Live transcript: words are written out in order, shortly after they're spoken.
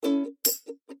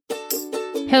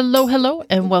Hello,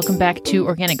 and welcome back to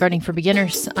Organic Gardening for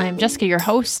Beginners. I'm Jessica, your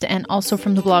host, and also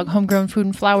from the blog Homegrown Food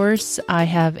and Flowers. I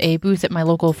have a booth at my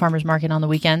local farmer's market on the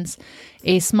weekends,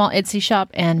 a small Etsy shop,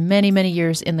 and many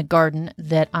years in the garden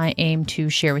that I aim to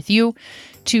share with you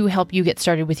to help you get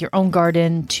started with your own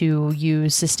garden, to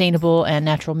use sustainable and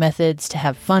natural methods, to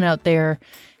have fun out there,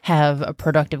 have a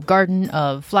productive garden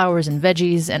of flowers and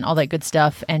veggies and all that good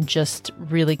stuff, and just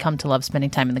really come to love spending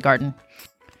time in the garden.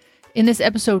 In this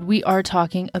episode, we are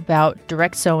talking about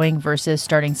direct sowing versus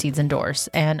starting seeds indoors,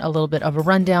 and a little bit of a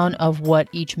rundown of what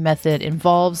each method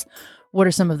involves, what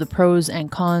are some of the pros and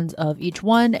cons of each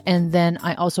one, and then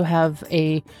I also have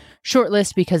a short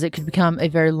list, because it could become a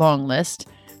very long list,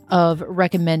 of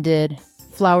recommended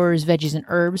flowers, veggies, and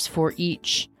herbs for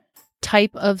each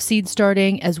type of seed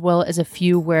starting, as well as a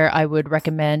few where I would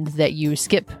recommend that you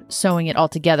skip sowing it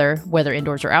altogether, whether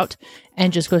indoors or out,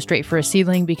 and just go straight for a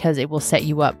seedling because it will set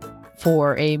you up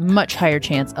for a much higher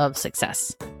chance of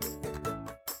success.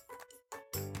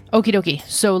 Okie dokie,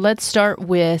 so let's start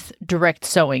with direct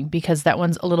sowing because that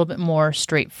one's a little bit more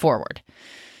straightforward.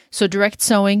 So direct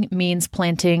sowing means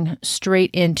planting straight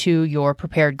into your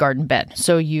prepared garden bed.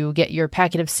 So you get your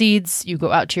packet of seeds, you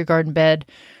go out to your garden bed,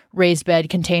 raised bed,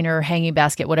 container, hanging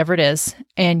basket, whatever it is,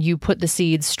 and you put the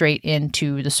seeds straight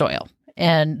into the soil.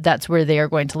 And that's where they are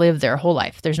going to live their whole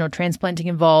life. There's no transplanting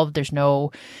involved. There's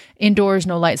no indoors,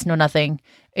 no lights, no nothing.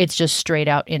 It's just straight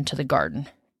out into the garden.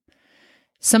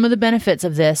 Some of the benefits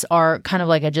of this are kind of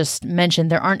like I just mentioned.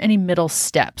 There aren't any middle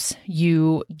steps.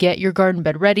 You get your garden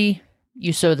bed ready,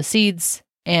 you sow the seeds,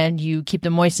 and you keep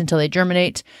them moist until they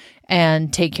germinate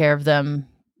and take care of them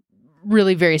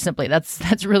really very simply.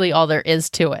 That's really all there is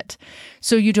to it.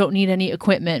 So you don't need any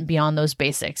equipment beyond those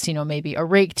basics, maybe a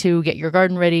rake to get your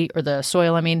garden ready, or the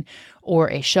soil, or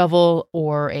a shovel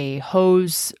or a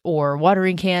hose or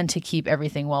watering can to keep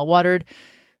everything well watered.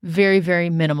 Very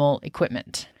minimal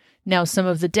equipment. Now, some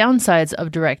of the downsides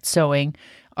of direct sowing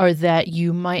are that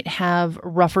you might have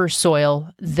rougher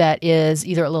soil that is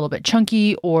either a little bit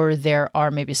chunky, or there are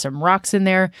maybe some rocks in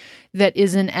there that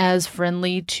isn't as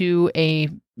friendly to a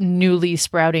newly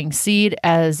sprouting seed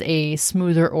as a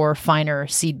smoother or finer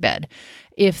seed bed.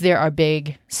 If there are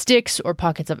big sticks or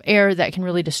pockets of air, that can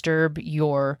really disturb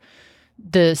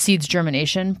the seed's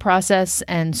germination process,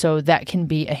 and so that can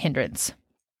be a hindrance.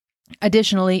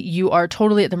 Additionally, you are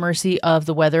totally at the mercy of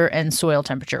the weather and soil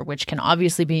temperature, which can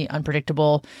obviously be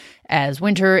unpredictable. As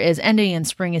winter is ending and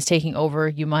spring is taking over,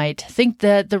 you might think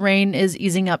that the rain is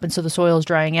easing up and so the soil is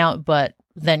drying out, but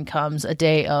then comes a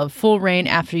day of full rain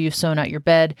after you've sown out your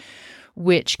bed,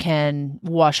 which can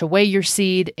wash away your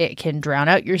seed. It can drown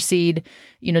out your seed,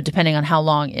 depending on how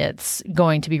long it's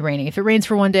going to be raining. If it rains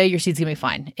for one day, your seed's going to be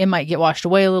fine. It might get washed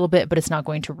away a little bit, but it's not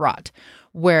going to rot.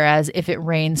 Whereas if it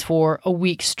rains for a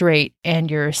week straight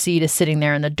and your seed is sitting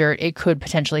there in the dirt, it could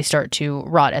potentially start to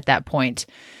rot at that point,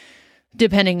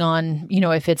 depending on,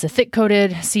 if it's a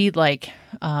thick-coated seed like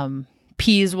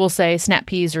peas, we'll say, snap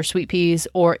peas or sweet peas,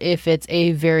 or if it's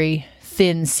a very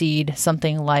thin seed,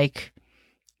 something like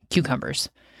cucumbers.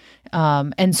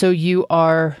 And so you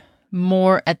are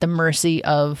more at the mercy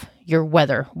of your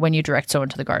weather when you direct sow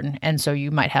into the garden. And so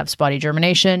you might have spotty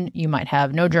germination, you might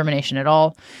have no germination at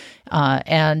all,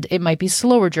 and it might be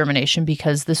slower germination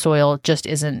because the soil just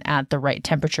isn't at the right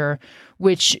temperature,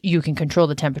 which you can control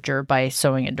the temperature by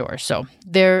sowing indoors. So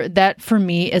that for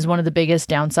me is one of the biggest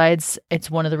downsides. It's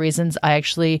one of the reasons I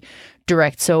actually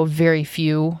direct sow very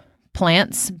few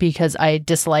plants, because I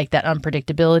dislike that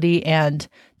unpredictability and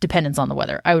dependence on the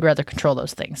weather. I would rather control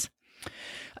those things.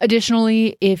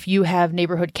 Additionally, if you have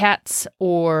neighborhood cats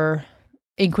or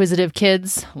inquisitive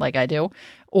kids, like I do,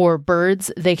 or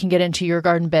birds, they can get into your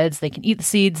garden beds. They can eat the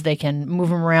seeds. They can move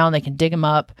them around. They can dig them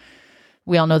up.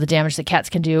 We all know the damage that cats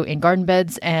can do in garden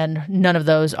beds, and none of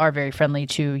those are very friendly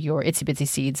to your itsy bitsy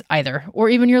seeds either, or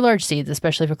even your large seeds,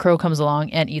 especially if a crow comes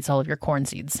along and eats all of your corn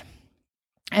seeds.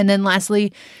 And then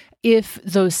lastly, if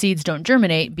those seeds don't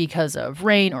germinate because of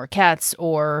rain or cats,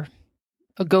 or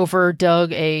a gopher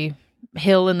dug a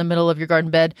hill in the middle of your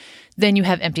garden bed, then you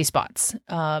have empty spots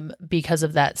because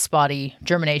of that spotty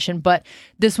germination. But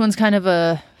this one's kind of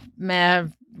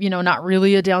not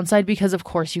really a downside, because of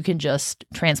course you can just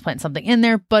transplant something in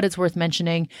there, but it's worth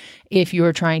mentioning if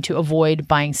you're trying to avoid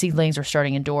buying seedlings or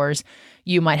starting indoors,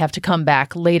 you might have to come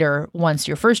back later once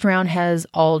your first round has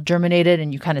all germinated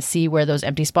and you kind of see where those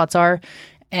empty spots are,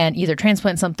 and either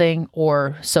transplant something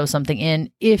or sow something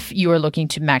in if you are looking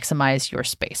to maximize your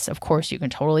space. Of course, you can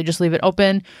totally just leave it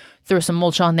open, throw some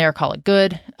mulch on there, call it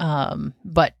good,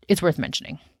 but it's worth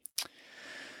mentioning.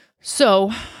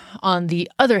 So on the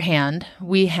other hand,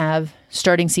 we have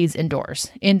starting seeds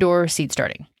indoors, indoor seed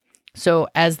starting. So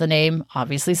as the name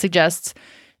obviously suggests,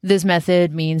 this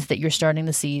method means that you're starting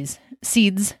the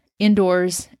seeds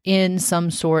indoors in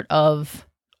some sort of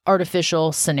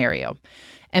artificial scenario.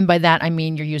 And by that, I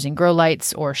mean you're using grow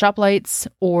lights or shop lights,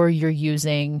 or you're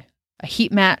using a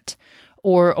heat mat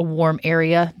or a warm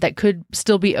area that could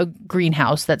still be a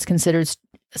greenhouse that's considered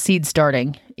seed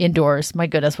starting indoors. My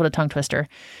goodness, what a tongue twister.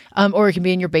 Or it can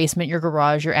be in your basement, your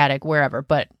garage, your attic, wherever,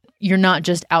 but you're not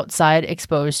just outside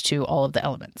exposed to all of the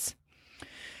elements.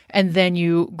 And then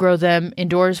you grow them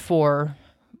indoors for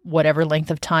whatever length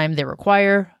of time they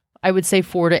require. I would say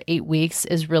 4 to 8 weeks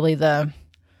is really the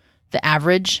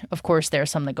average. Of course, there are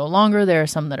some that go longer, there are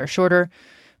some that are shorter,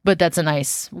 but that's a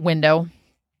nice window.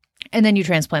 And then you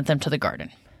transplant them to the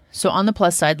garden. So on the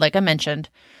plus side, like I mentioned,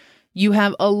 you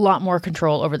have a lot more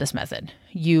control over this method.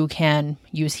 You can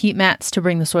use heat mats to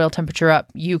bring the soil temperature up.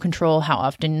 You control how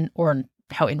often or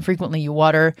how infrequently you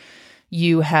water.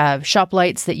 You have shop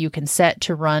lights that you can set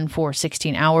to run for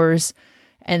 16 hours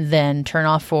and then turn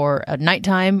off for a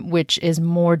nighttime, which is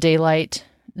more daylight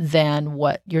than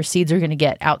what your seeds are going to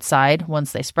get outside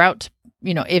once they sprout.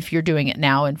 If you're doing it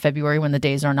now in February when the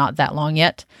days are not that long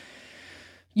yet.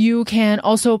 You can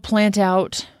also plant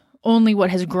out only what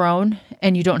has grown,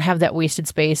 and you don't have that wasted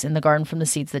space in the garden from the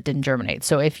seeds that didn't germinate.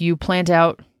 So if you plant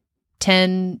out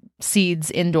 10 seeds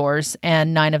indoors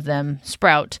and 9 of them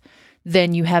sprout,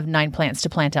 then you have 9 plants to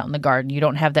plant out in the garden. You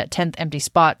don't have that 10th empty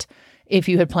spot if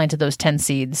you had planted those 10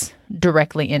 seeds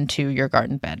directly into your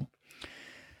garden bed.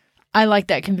 I like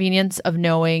that convenience of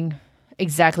knowing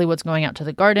exactly what's going out to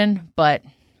the garden, but,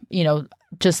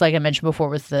 just like I mentioned before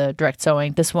with the direct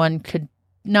sowing, this one could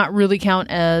not really count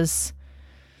as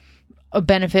a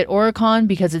benefit or a con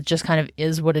because it just kind of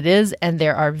is what it is, and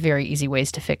there are very easy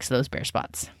ways to fix those bare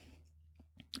spots.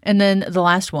 And then the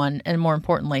last one, and more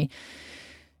importantly,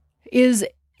 is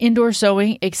indoor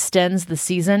sowing extends the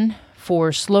season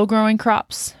for slow-growing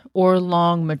crops or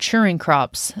long maturing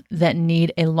crops that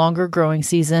need a longer growing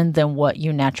season than what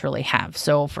you naturally have.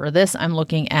 So for this, I'm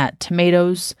looking at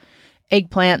tomatoes,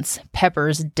 eggplants,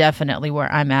 peppers, definitely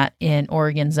where I'm at in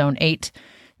Oregon Zone 8.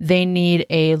 They need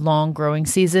a long growing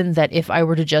season that if I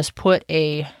were to just put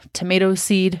a tomato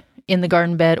seed in the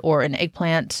garden bed or an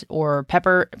eggplant or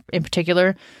pepper in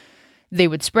particular, they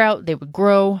would sprout, they would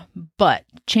grow, but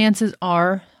chances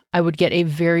are I would get a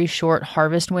very short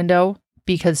harvest window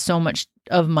because so much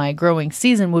of my growing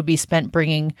season would be spent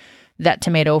bringing that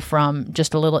tomato from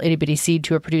just a little itty bitty seed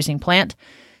to a producing plant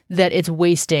that it's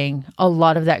wasting a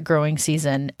lot of that growing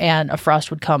season, and a frost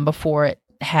would come before it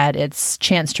had its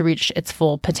chance to reach its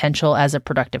full potential as a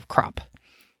productive crop.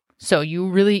 So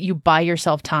you buy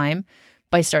yourself time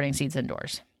by starting seeds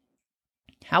indoors.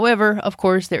 However, of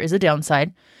course, there is a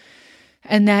downside,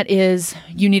 and that is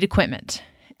you need equipment.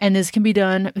 And this can be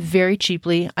done very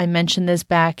cheaply. I mentioned this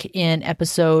back in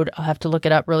episode, I'll have to look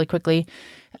it up really quickly.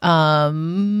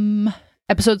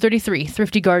 Episode 33,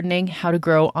 Thrifty Gardening, How to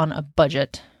Grow on a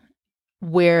Budget,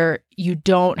 where you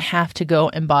don't have to go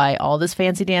and buy all this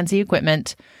fancy dancy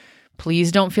equipment.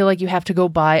 Please don't feel like you have to go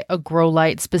buy a grow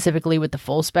light specifically with the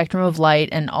full spectrum of light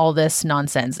and all this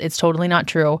nonsense. It's totally not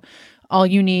true. All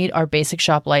you need are basic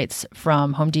shop lights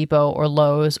from Home Depot or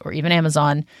Lowe's or even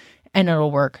Amazon, and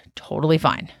it'll work totally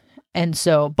fine. And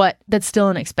so, but that's still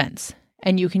an expense.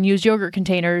 And you can use yogurt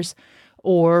containers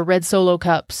or red Solo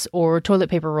cups or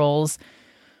toilet paper rolls,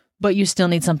 but you still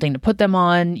need something to put them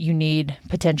on. You need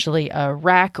potentially a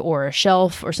rack or a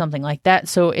shelf or something like that.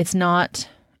 So it's not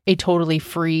a totally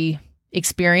free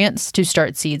experience to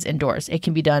start seeds indoors. It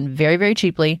can be done very, very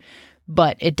cheaply,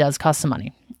 but it does cost some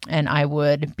money. And I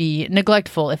would be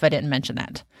neglectful if I didn't mention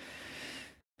that.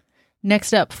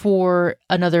 Next up, for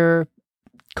another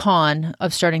con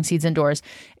of starting seeds indoors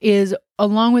is,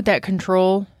 along with that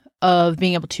control of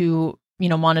being able to,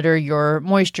 monitor your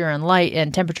moisture and light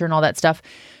and temperature and all that stuff,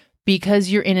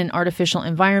 because you're in an artificial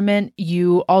environment,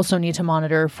 you also need to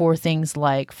monitor for things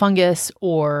like fungus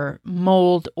or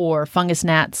mold or fungus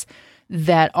gnats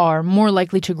that are more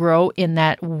likely to grow in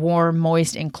that warm,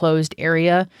 moist, enclosed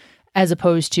area, as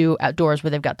opposed to outdoors where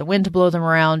they've got the wind to blow them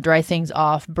around, dry things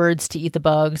off, birds to eat the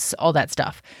bugs, all that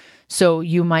stuff. So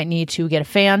you might need to get a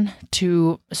fan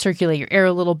to circulate your air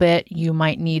a little bit. You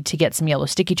might need to get some yellow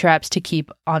sticky traps to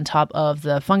keep on top of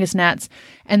the fungus gnats.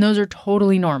 And those are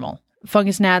totally normal.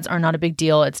 Fungus gnats are not a big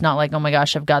deal. It's not like, oh my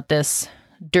gosh, I've got this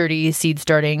dirty seed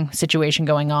starting situation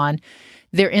going on.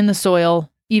 They're in the soil.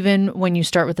 Even when you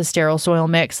start with a sterile soil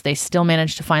mix, they still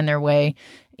manage to find their way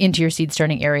into your seed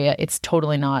starting area. It's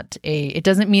totally not it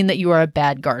doesn't mean that you are a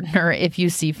bad gardener if you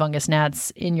see fungus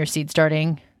gnats in your seed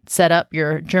starting setup,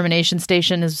 your germination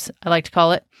station, as I like to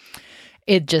call it.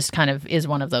 It just kind of is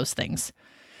one of those things.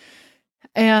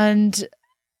 And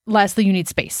lastly, you need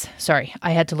space. Sorry,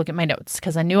 I had to look at my notes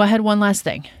because I knew I had one last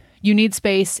thing. You need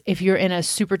space if you're in a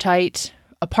super tight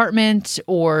apartment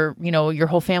or, your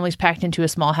whole family's packed into a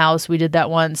small house. We did that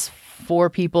once, 4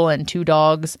 people and 2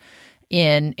 dogs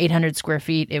in 800 square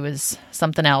feet. It was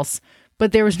something else,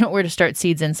 but there was nowhere to start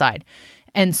seeds inside.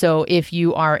 And so if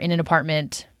you are in an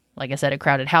apartment, like I said, a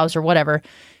crowded house or whatever,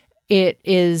 it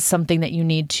is something that you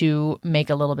need to make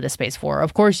a little bit of space for.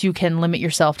 Of course, you can limit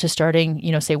yourself to starting,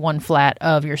 say 1 flat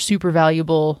of your super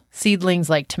valuable seedlings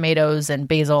like tomatoes and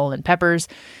basil and peppers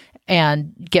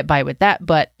and get by with that.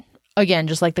 But again,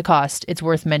 just like the cost, it's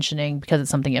worth mentioning because it's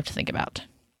something you have to think about.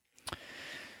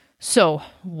 So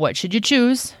what should you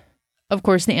choose? Of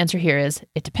course, the answer here is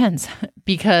it depends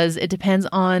because it depends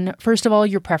on, first of all,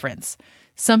 your preference.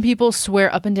 Some people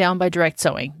swear up and down by direct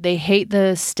sowing. They hate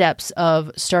the steps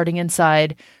of starting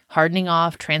inside, hardening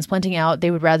off, transplanting out. They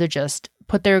would rather just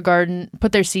put their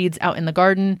seeds out in the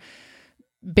garden,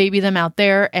 baby them out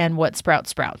there, and what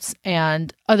sprouts.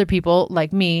 And other people,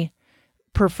 like me,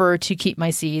 prefer to keep my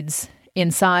seeds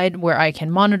inside where I can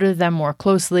monitor them more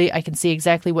closely. I can see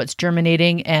exactly what's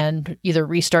germinating and either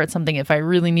restart something if I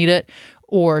really need it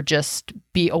or just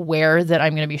be aware that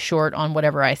I'm going to be short on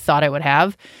whatever I thought I would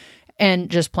have and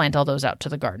just plant all those out to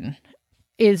the garden.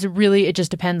 It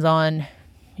just depends on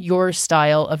your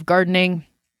style of gardening,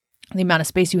 the amount of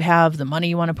space you have, the money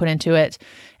you want to put into it.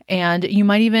 And you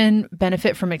might even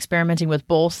benefit from experimenting with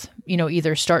both,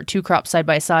 either start 2 crops side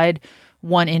by side,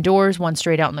 1 indoors, 1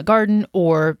 straight out in the garden,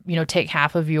 or, take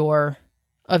half of your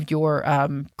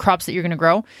crops that you're going to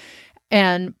grow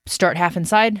and start half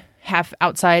inside, half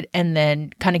outside, and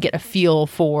then kind of get a feel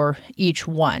for each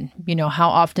one. How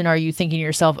often are you thinking to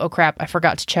yourself, oh crap, I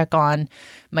forgot to check on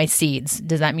my seeds.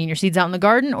 Does that mean your seeds out in the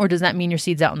garden or does that mean your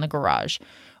seeds out in the garage?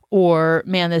 Or,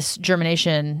 man, this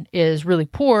germination is really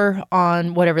poor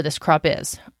on whatever this crop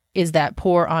is. Is that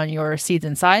poor on your seeds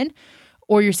inside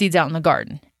or your seeds out in the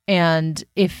garden? And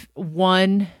if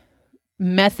one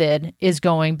method is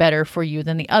going better for you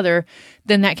than the other,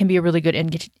 then that can be a really good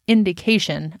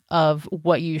indication of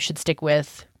what you should stick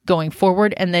with going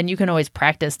forward. And then you can always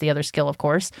practice the other skill, of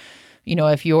course.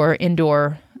 If your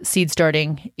indoor seed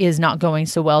starting is not going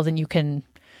so well, then you can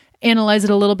analyze it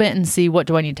a little bit and see what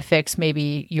do I need to fix.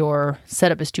 Maybe your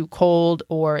setup is too cold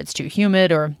or it's too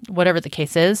humid or whatever the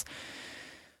case is.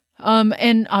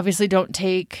 And obviously don't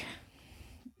take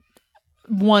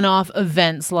one-off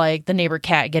events like the neighbor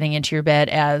cat getting into your bed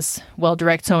as, well,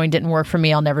 direct sowing didn't work for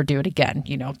me, I'll never do it again.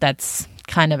 That's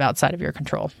kind of outside of your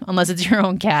control, unless it's your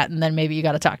own cat, and then maybe you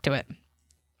got to talk to it.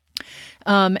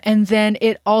 And then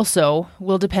it also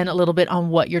will depend a little bit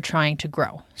on what you're trying to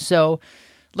grow. So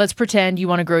let's pretend you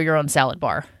want to grow your own salad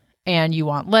bar, and you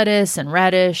want lettuce and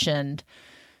radish and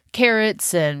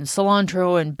carrots and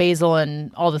cilantro and basil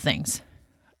and all the things.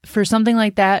 For something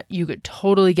like that, you could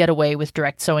totally get away with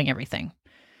direct sowing everything.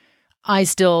 I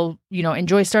still,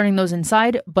 enjoy starting those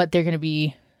inside, but they're going to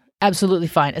be absolutely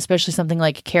fine, especially something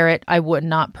like a carrot. I would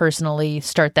not personally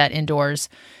start that indoors.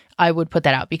 I would put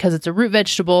that out because it's a root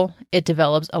vegetable. It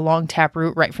develops a long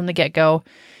taproot right from the get-go.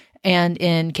 And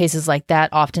in cases like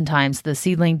that, oftentimes the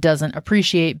seedling doesn't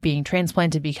appreciate being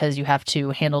transplanted because you have to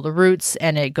handle the roots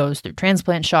and it goes through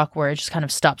transplant shock where it just kind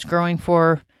of stops growing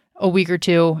for a week or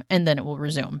 2, and then it will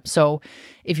resume. So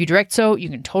if you direct sow,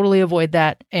 you can totally avoid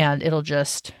that, and it'll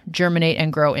just germinate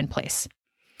and grow in place.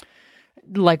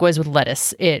 Likewise with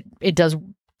lettuce, it does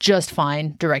just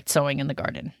fine direct sowing in the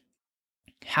garden.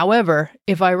 However,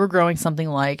 if I were growing something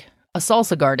like a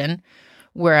salsa garden,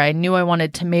 where I knew I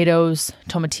wanted tomatoes,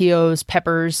 tomatillos,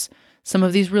 peppers, some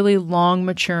of these really long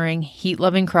maturing,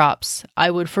 heat-loving crops, I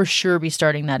would for sure be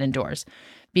starting that indoors.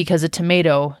 Because a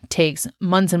tomato takes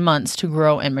months and months to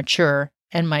grow and mature,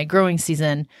 and my growing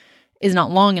season is not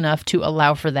long enough to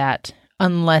allow for that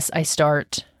unless I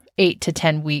start 8 to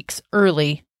 10 weeks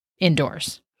early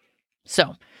indoors.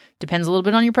 So, depends a little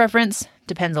bit on your preference,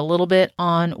 depends a little bit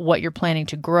on what you're planning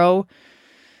to grow.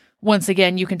 Once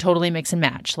again, you can totally mix and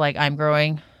match. Like I'm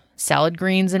growing salad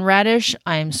greens and radish.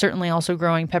 I'm certainly also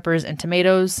growing peppers and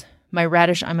tomatoes. My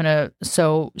radish, I'm going to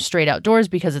sow straight outdoors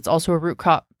because it's also a root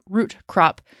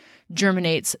crop,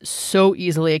 germinates so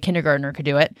easily a kindergartner could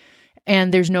do it.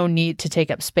 And there's no need to take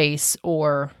up space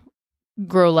or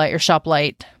grow light or shop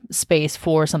light space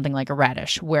for something like a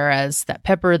radish. Whereas that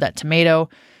pepper, that tomato,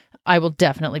 I will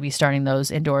definitely be starting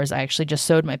those indoors. I actually just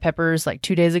sowed my peppers like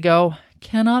 2 days ago.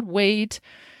 Cannot wait.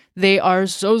 They are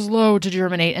so slow to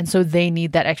germinate. And so they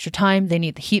need that extra time. They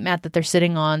need the heat mat that they're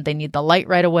sitting on. They need the light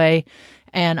right away.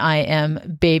 And I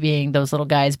am babying those little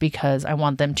guys because I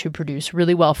want them to produce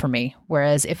really well for me.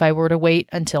 Whereas if I were to wait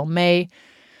until May,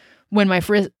 When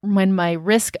my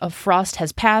risk of frost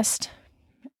has passed,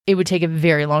 it would take a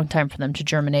very long time for them to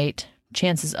germinate.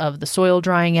 Chances of the soil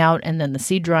drying out and then the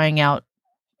seed drying out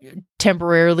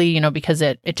temporarily, because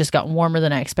it just got warmer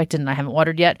than I expected and I haven't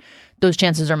watered yet, those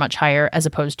chances are much higher as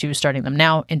opposed to starting them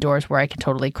now indoors where I can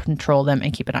totally control them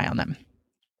and keep an eye on them.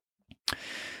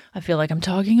 I feel like I'm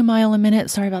talking a mile a minute.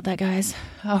 Sorry about that, guys.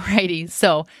 Alrighty.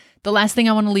 So the last thing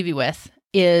I want to leave you with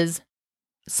is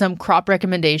some crop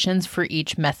recommendations for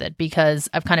each method, because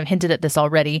I've kind of hinted at this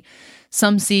already.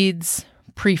 Some seeds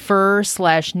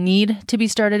prefer/need to be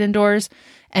started indoors,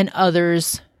 and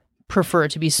others prefer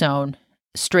to be sown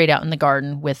straight out in the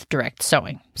garden with direct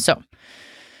sowing. So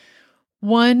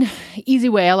one easy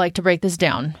way I like to break this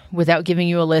down without giving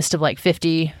you a list of like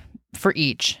 50 for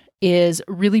each is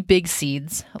really big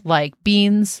seeds like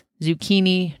beans,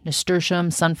 zucchini,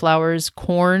 nasturtium, sunflowers,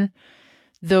 corn.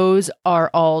 Those are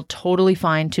all totally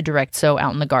fine to direct sow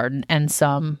out in the garden, and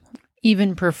some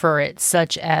even prefer it,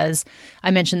 such as,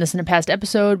 I mentioned this in a past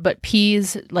episode, but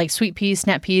peas, like sweet peas,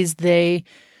 snap peas,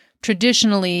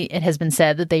 traditionally, it has been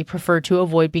said that they prefer to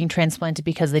avoid being transplanted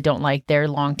because they don't like their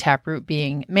long taproot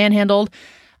being manhandled.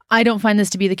 I don't find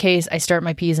this to be the case. I start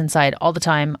my peas inside all the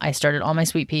time. I started all my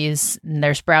sweet peas, and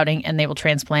they're sprouting, and they will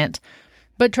transplant.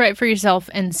 But try it for yourself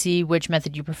and see which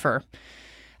method you prefer.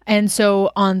 And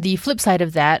so on the flip side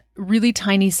of that, really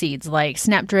tiny seeds like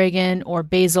snapdragon or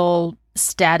basil,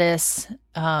 status,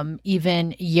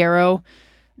 even yarrow,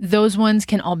 those ones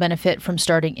can all benefit from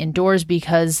starting indoors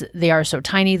because they are so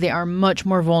tiny. They are much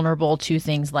more vulnerable to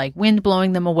things like wind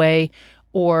blowing them away,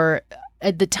 or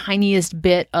the tiniest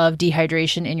bit of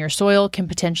dehydration in your soil can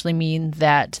potentially mean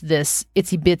that this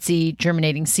itsy bitsy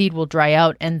germinating seed will dry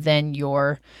out, and then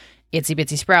your itsy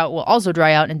bitsy sprout will also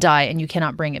dry out and die, and you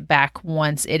cannot bring it back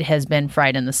once it has been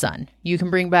fried in the sun. You can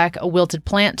bring back a wilted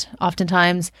plant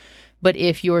oftentimes, but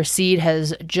if your seed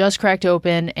has just cracked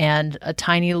open and a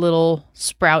tiny little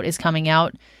sprout is coming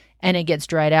out and it gets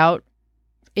dried out,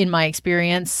 in my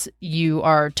experience, you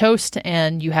are toast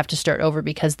and you have to start over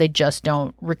because they just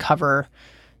don't recover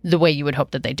the way you would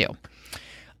hope that they do.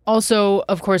 Also,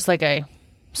 of course, like I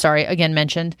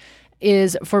mentioned,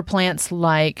 is for plants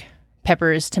like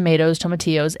peppers, tomatoes,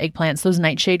 tomatillos, eggplants, those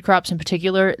nightshade crops in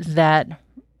particular that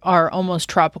are almost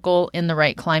tropical in the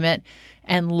right climate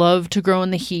and love to grow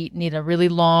in the heat, need a really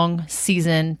long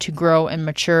season to grow and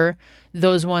mature.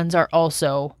 Those ones are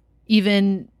also,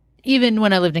 even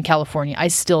when I lived in California, I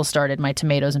still started my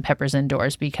tomatoes and peppers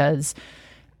indoors because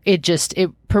it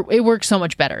works so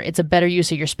much better. It's a better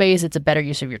use of your space. It's a better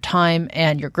use of your time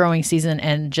and your growing season.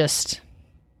 And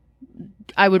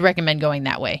I would recommend going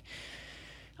that way.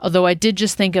 Although I did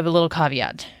just think of a little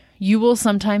caveat. You will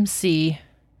sometimes see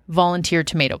volunteer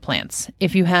tomato plants.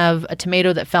 If you have a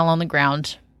tomato that fell on the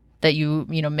ground that you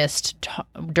missed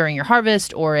during your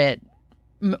harvest, or it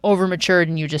over matured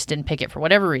and you just didn't pick it for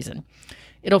whatever reason,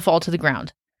 it'll fall to the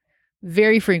ground.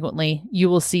 Very frequently, you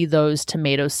will see those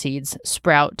tomato seeds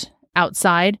sprout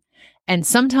outside, and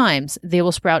sometimes they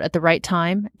will sprout at the right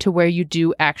time to where you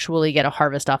do actually get a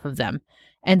harvest off of them.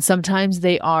 And sometimes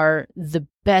they are the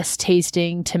best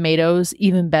tasting tomatoes,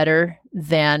 even better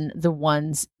than the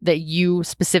ones that you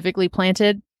specifically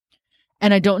planted.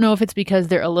 And I don't know if it's because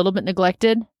they're a little bit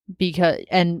neglected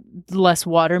and less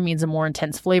water means a more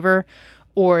intense flavor,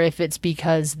 or if it's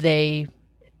because they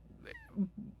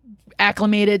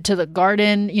acclimated to the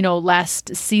garden,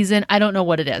 last season. I don't know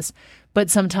what it is, but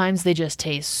sometimes they just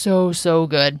taste so, so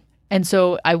good. And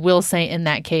so I will say in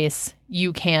that case,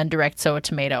 you can direct sow a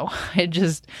tomato. I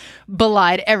just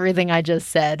belied everything I just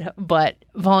said, but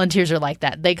volunteers are like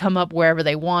that. They come up wherever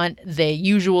they want. They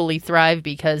usually thrive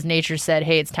because nature said,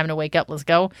 hey, it's time to wake up. Let's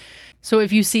go. So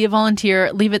if you see a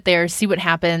volunteer, leave it there, see what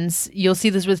happens. You'll see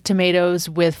this with tomatoes,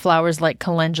 with flowers like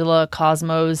calendula,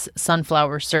 cosmos,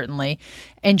 sunflowers, certainly.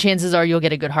 And chances are you'll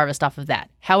get a good harvest off of that.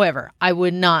 However, I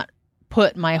would not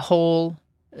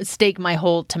stake my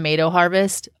whole tomato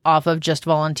harvest off of just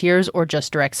volunteers or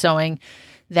just direct sowing.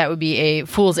 That would be a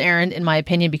fool's errand, in my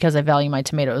opinion, because I value my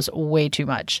tomatoes way too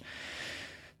much.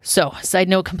 So, side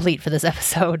note complete for this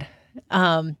episode.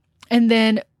 And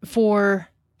then for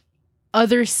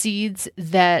other seeds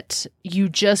that you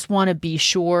just want to be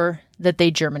sure that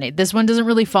they germinate. This one doesn't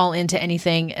really fall into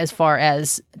anything as far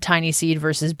as tiny seed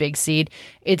versus big seed.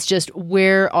 It's just,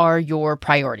 where are your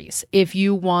priorities? If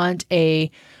you want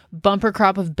a bumper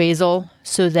crop of basil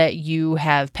so that you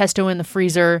have pesto in the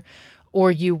freezer, or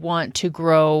you want to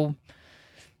grow,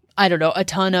 a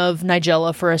ton of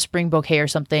nigella for a spring bouquet or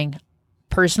something.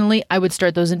 Personally, I would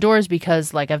start those indoors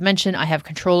because, like I've mentioned, I have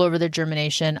control over their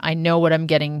germination. I know what I'm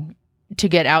getting to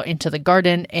get out into the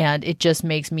garden, and it just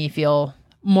makes me feel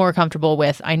more comfortable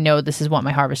with. I know this is what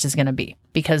my harvest is going to be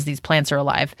because these plants are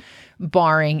alive,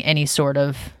 barring any sort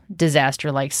of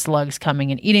disaster like slugs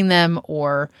coming and eating them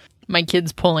or my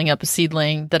kids pulling up a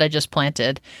seedling that I just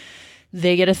planted.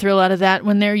 They get a thrill out of that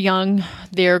when they're young.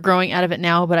 They're growing out of it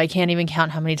now, but I can't even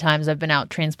count how many times I've been out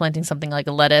transplanting something like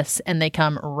a lettuce and they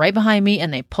come right behind me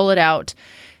and they pull it out,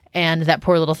 and that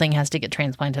poor little thing has to get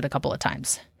transplanted a couple of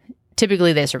times.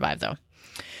 Typically they survive though.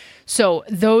 So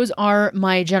those are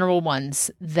my general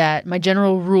ones, my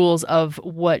general rules of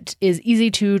what is easy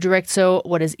to direct sow,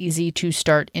 what is easy to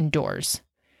start indoors.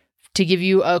 To give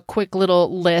you a quick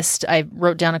little list, I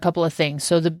wrote down a couple of things.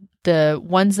 So the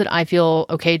ones that I feel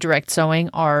okay direct sowing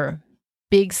are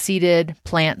big seeded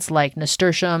plants like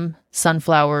nasturtium,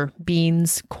 sunflower,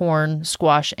 beans, corn,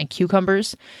 squash, and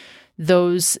cucumbers.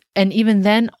 Those, and even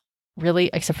then, really,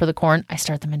 except for the corn, I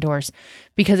start them indoors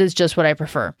because it's just what I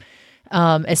prefer.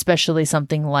 Especially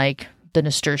something like the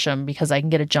nasturtium because I can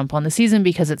get a jump on the season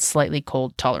because it's slightly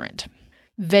cold tolerant.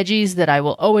 Veggies that I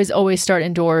will always start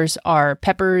indoors are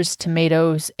peppers,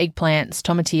 tomatoes, eggplants,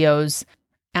 tomatillos,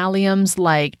 alliums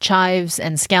like chives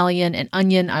and scallion and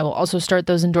onion. I will also start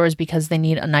those indoors because they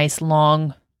need a nice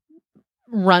long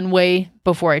runway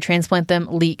before I transplant them.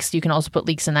 Leeks, you can also put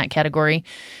leeks in that category.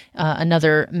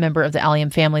 Another member of the allium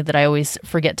family that I always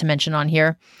forget to mention on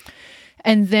here.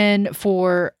 And then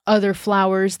for other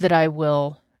flowers that I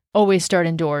will always start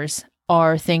indoors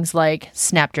are things like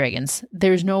snapdragons.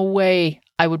 There's no way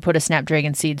I would put a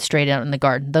snapdragon seed straight out in the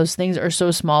garden. Those things are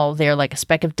so small, they're like a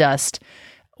speck of dust.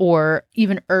 Or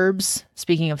even herbs,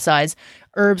 speaking of size,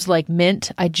 herbs like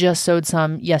mint. I just sowed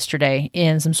some yesterday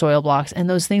in some soil blocks, and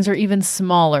those things are even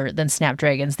smaller than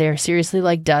snapdragons. They're seriously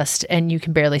like dust, and you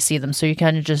can barely see them, so you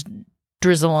kind of just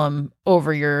drizzle them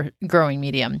over your growing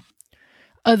medium.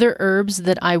 Other herbs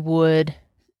that I would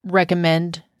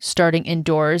recommend starting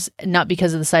indoors, not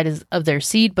because of the size of their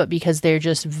seed, but because they're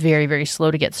just very, very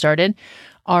slow to get started,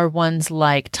 are ones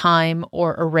like thyme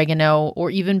or oregano or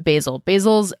even basil.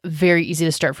 Basil's very easy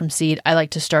to start from seed. I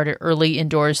like to start it early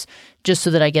indoors just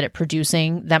so that I get it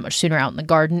producing that much sooner out in the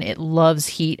garden. It loves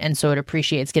heat, and so it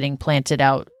appreciates getting planted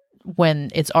out when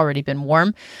it's already been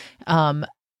warm.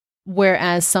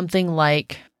 Whereas something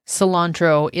like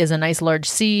cilantro is a nice large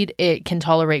seed. It can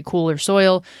tolerate cooler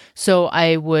soil. So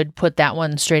I would put that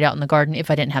one straight out in the garden if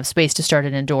I didn't have space to start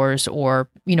it indoors or,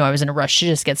 I was in a rush to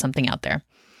just get something out there.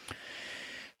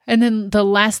 And then the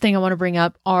last thing I want to bring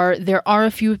up there are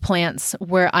a few plants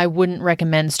where I wouldn't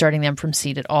recommend starting them from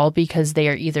seed at all because they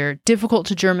are either difficult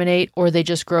to germinate or they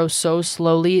just grow so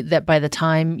slowly that by the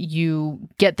time you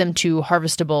get them to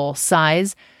harvestable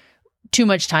size, too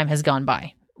much time has gone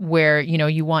by. Where,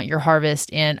 you want your harvest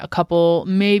in a couple,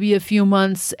 maybe a few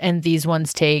months, and these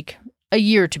ones take a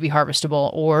year to be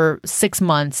harvestable or 6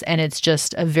 months, and it's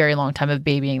just a very long time of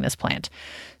babying this plant.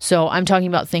 So I'm talking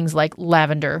about things like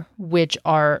lavender, which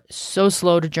are so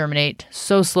slow to germinate,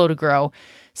 so slow to grow.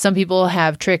 Some people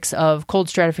have tricks of cold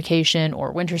stratification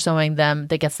or winter sowing them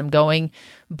that gets them going,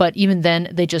 but even then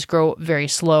they just grow very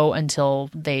slow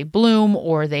until they bloom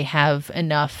or they have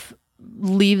enough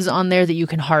leaves on there that you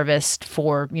can harvest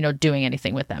for, doing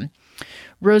anything with them.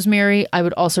 Rosemary, I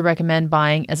would also recommend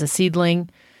buying as a seedling.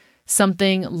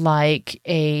 Something like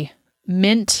a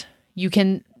mint,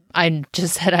 I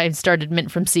just said I've started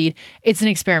mint from seed. It's an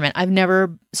experiment. I've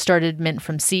never started mint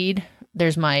from seed.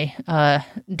 There's my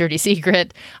dirty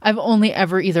secret. I've only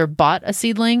ever either bought a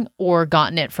seedling or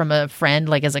gotten it from a friend,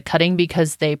 like as a cutting,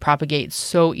 because they propagate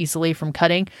so easily from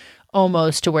cutting,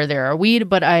 almost to where they're a weed.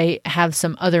 But I have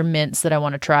some other mints that I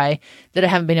want to try that I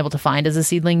haven't been able to find as a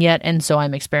seedling yet. And so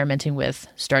I'm experimenting with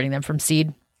starting them from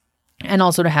seed. And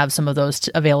also to have some of those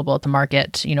available at the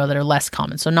market, that are less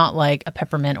common. So not like a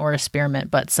peppermint or a spearmint,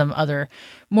 but some other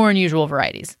more unusual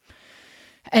varieties.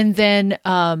 And then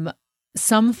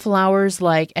some flowers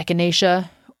like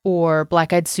echinacea or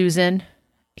black-eyed Susan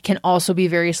can also be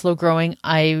very slow growing.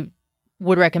 I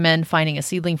would recommend finding a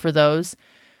seedling for those.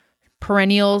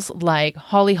 Perennials like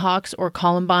hollyhocks or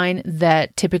columbine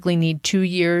that typically need 2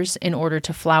 years in order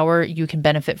to flower, you can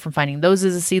benefit from finding those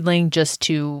as a seedling just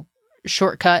to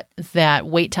shortcut that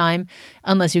wait time.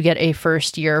 Unless you get a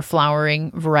first year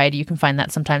flowering variety, you can find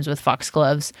that sometimes with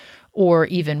foxgloves or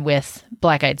even with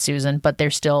black-eyed Susan, but they're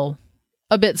still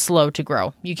a bit slow to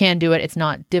grow. You can do it. It's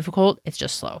not difficult. It's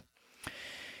just slow.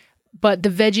 But the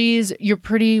veggies, you're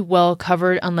pretty well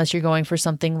covered unless you're going for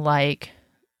something like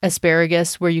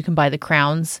asparagus where you can buy the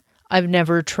crowns. I've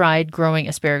never tried growing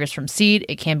asparagus from seed.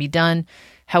 It can be done.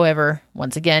 However,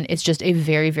 once again, it's just a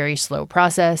very, very slow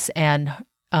process, and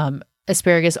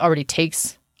asparagus already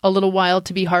takes a little while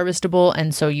to be harvestable,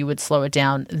 and so you would slow it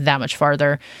down that much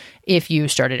farther if you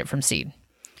started it from seed.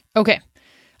 Okay,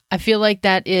 I feel like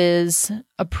that is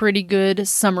a pretty good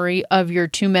summary of your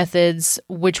 2 methods,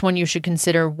 which one you should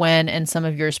consider when, and some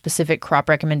of your specific crop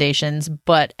recommendations.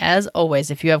 But as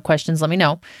always, if you have questions, let me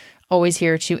know. Always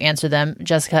here to answer them.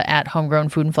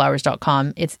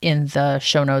 Jessica@homegrownfoodandflowers.com. It's in the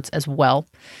show notes as well.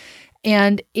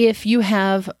 And if you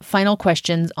have final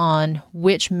questions on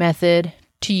which method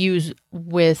to use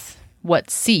with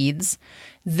what seeds,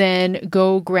 then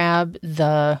go grab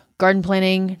the garden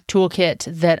planning toolkit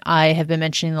that I have been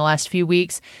mentioning the last few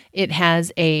weeks. It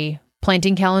has a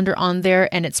planting calendar on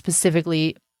there, and it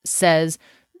specifically says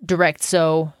direct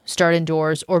sow, start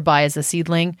indoors, or buy as a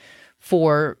seedling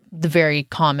for the very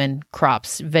common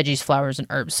crops, veggies, flowers, and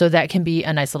herbs. So that can be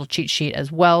a nice little cheat sheet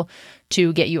as well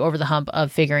to get you over the hump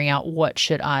of figuring out what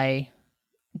should I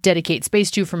dedicate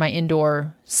space to for my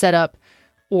indoor setup,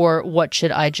 or what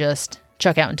should I just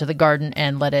chuck out into the garden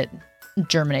and let it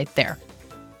germinate there.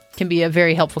 Can be a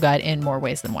very helpful guide in more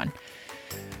ways than one.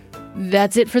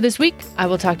 That's it for this week. I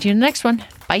will talk to you in the next one.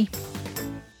 Bye.